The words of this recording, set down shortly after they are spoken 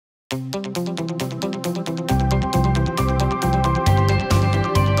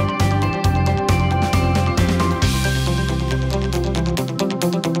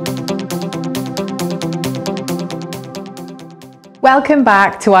Welcome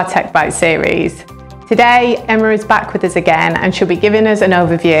back to our TechBites series. Today, Emma is back with us again and she'll be giving us an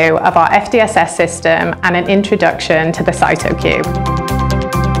overview of our FDSS system and an introduction to the CYTOQUBE.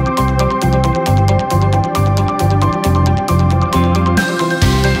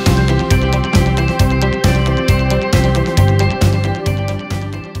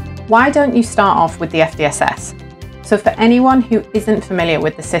 Why don't you start off with the FDSS? So for anyone who isn't familiar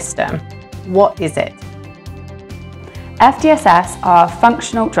with the system, what is it? FDSS are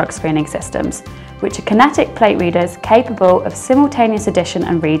functional drug screening systems, which are kinetic plate readers capable of simultaneous addition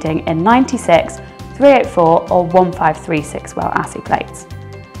and reading in 96, 384 or 1536 well assay plates.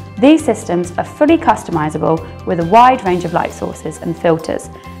 These systems are fully customizable with a wide range of light sources and filters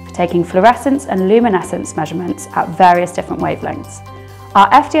for taking fluorescence and luminescence measurements at various different wavelengths. Our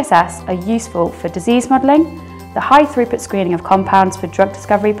FDSS are useful for disease modelling, the high throughput screening of compounds for drug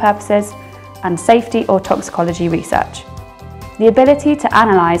discovery purposes, and safety or toxicology research. The ability to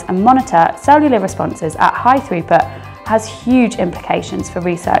analyse and monitor cellular responses at high throughput has huge implications for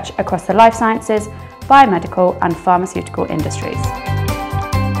research across the life sciences, biomedical and pharmaceutical industries.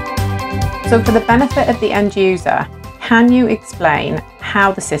 So for the benefit of the end user, can you explain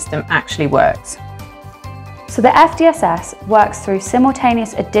how the system actually works? So the FDSS works through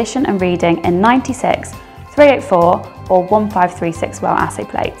simultaneous addition and reading in 96, 384 or 1536 well assay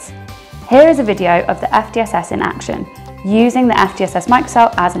plates. Here is a video of the FDSS in action, using the FDSS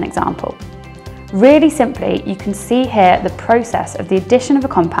microcell as an example. Really simply, you can see here the process of the addition of a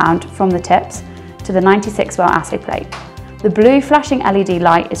compound from the tips to the 96 well assay plate. The blue flashing LED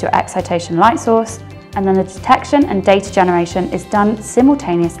light is your excitation light source, and then the detection and data generation is done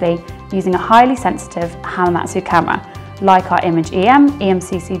simultaneously using a highly sensitive Hamamatsu camera, like our Image-EM,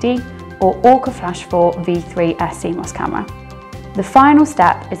 EMCCD, or Orca Flash 4 V3S CMOS camera. The final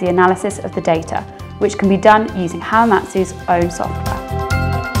step is the analysis of the data, which can be done using Hamamatsu's own software.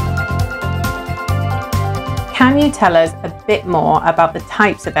 Can you tell us a bit more about the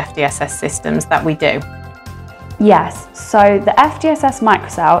types of FDSS systems that we do? Yes, so the FDSS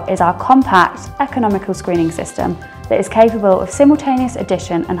microcell is our compact, economical screening system that is capable of simultaneous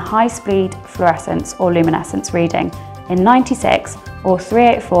addition and high-speed fluorescence or luminescence reading in 96 or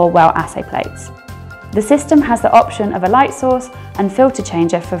 384 well assay plates. The system has the option of a light source and filter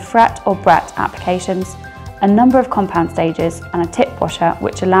changer for fret or Brett applications, a number of compound stages and a tip washer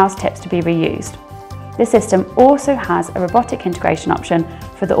which allows tips to be reused. This system also has a robotic integration option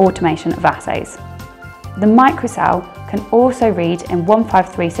for the automation of assays. The microcell can also read in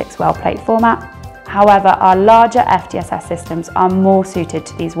 1536 well plate format. However, our larger FDSS systems are more suited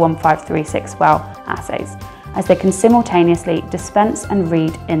to these 1536 well assays, as they can simultaneously dispense and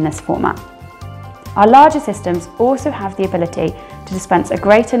read in this format. Our larger systems also have the ability to dispense a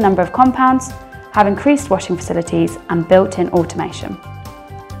greater number of compounds, have increased washing facilities and built-in automation.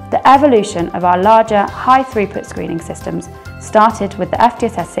 The evolution of our larger high-throughput screening systems started with the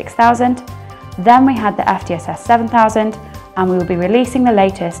FDSS 6000, then we had the FDSS 7000, and we will be releasing the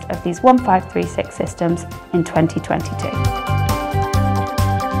latest of these 1536 systems in 2022.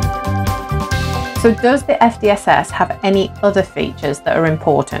 So does the FDSS have any other features that are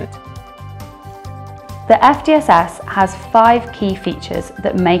important? The FDSS has 5 key features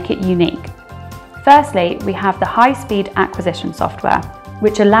that make it unique. Firstly, we have the high-speed acquisition software,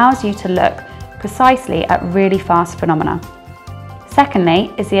 which allows you to look precisely at really fast phenomena.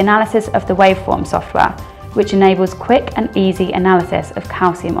 Secondly is the analysis of the waveform software, which enables quick and easy analysis of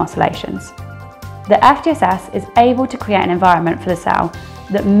calcium oscillations. The FDSS is able to create an environment for the cell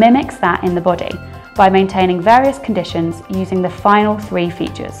that mimics that in the body by maintaining various conditions using the final 3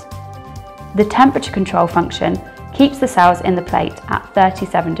 features. The temperature control function keeps the cells in the plate at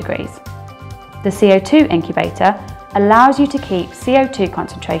 37 degrees. The CO2 incubator allows you to keep CO2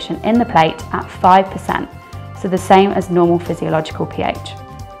 concentration in the plate at 5%, so the same as normal physiological pH.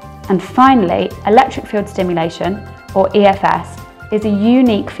 And finally, electric field stimulation, or EFS, is a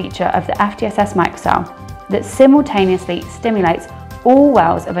unique feature of the FDSS microcell that simultaneously stimulates all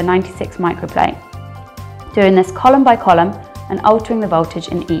wells of a 96 microplate, doing this column by column and altering the voltage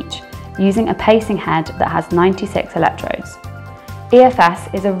in each, using a pacing head that has 96 electrodes.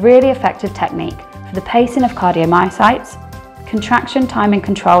 EFS is a really effective technique for the pacing of cardiomyocytes, contraction timing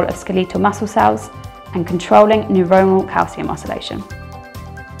control of skeletal muscle cells, and controlling neuronal calcium oscillation.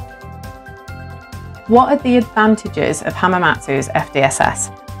 What are the advantages of Hamamatsu's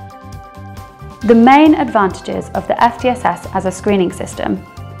FDSS? The main advantages of the FDSS as a screening system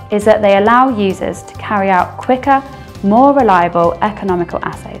is that they allow users to carry out quicker, more reliable, economical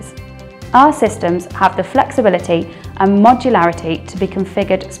assays. Our systems have the flexibility and modularity to be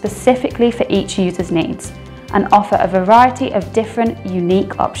configured specifically for each user's needs, and offer a variety of different,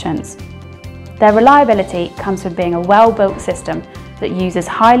 unique options. Their reliability comes from being a well-built system that uses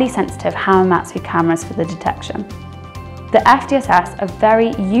highly sensitive Hamamatsu cameras for the detection. The FDSS are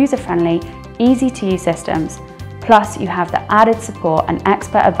very user-friendly, easy-to-use systems, plus you have the added support and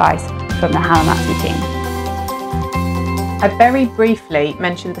expert advice from the Hamamatsu team. I very briefly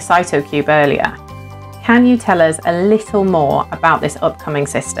mentioned the CYTOQUBE earlier. Can you tell us a little more about this upcoming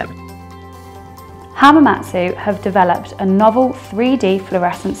system? Hamamatsu have developed a novel 3D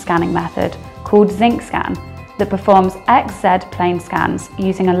fluorescence scanning method called Zinc Scan that performs XZ plane scans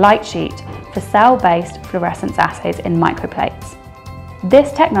using a light sheet for cell-based fluorescence assays in microplates.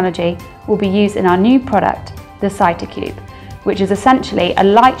 This technology will be used in our new product, the CYTOQUBE, which is essentially a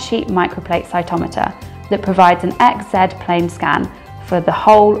light sheet microplate cytometer that provides an XZ plane scan for the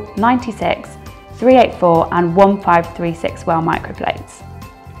whole 96, 384 and 1536 well microplates.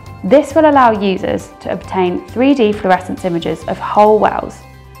 This will allow users to obtain 3D fluorescence images of whole wells,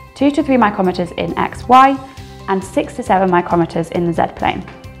 2 to 3 micrometers in XY and 6 to 7 micrometers in the Z plane,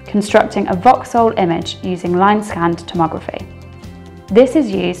 constructing a voxel image using line-scanned tomography. This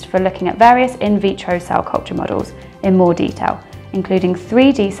is used for looking at various in vitro cell culture models in more detail, including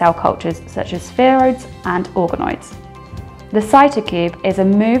 3D cell cultures such as spheroids and organoids. The CYTOQUBE is a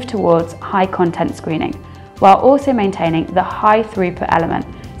move towards high-content screening, while also maintaining the high-throughput element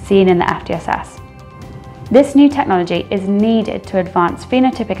seen in the FDSS. This new technology is needed to advance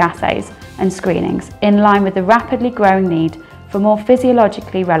phenotypic assays and screenings in line with the rapidly growing need for more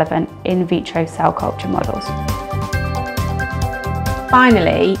physiologically relevant in vitro cell culture models.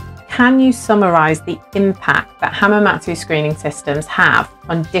 Finally, can you summarise the impact that Hamamatsu screening systems have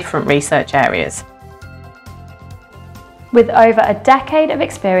on different research areas? With over a decade of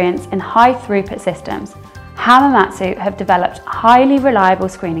experience in high throughput systems, Hamamatsu have developed highly reliable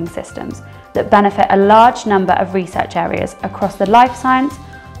screening systems that benefit a large number of research areas across the life science,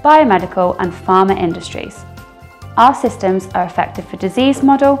 biomedical and pharma industries. Our systems are effective for disease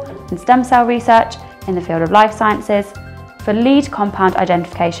model and stem cell research in the field of life sciences, for lead compound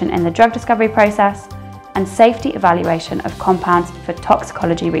identification in the drug discovery process, and safety evaluation of compounds for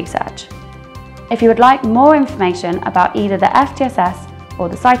toxicology research. If you would like more information about either the FDSS or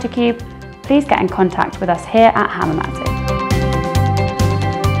the CYTOQUBE, please get in contact with us here at Hamamatsu.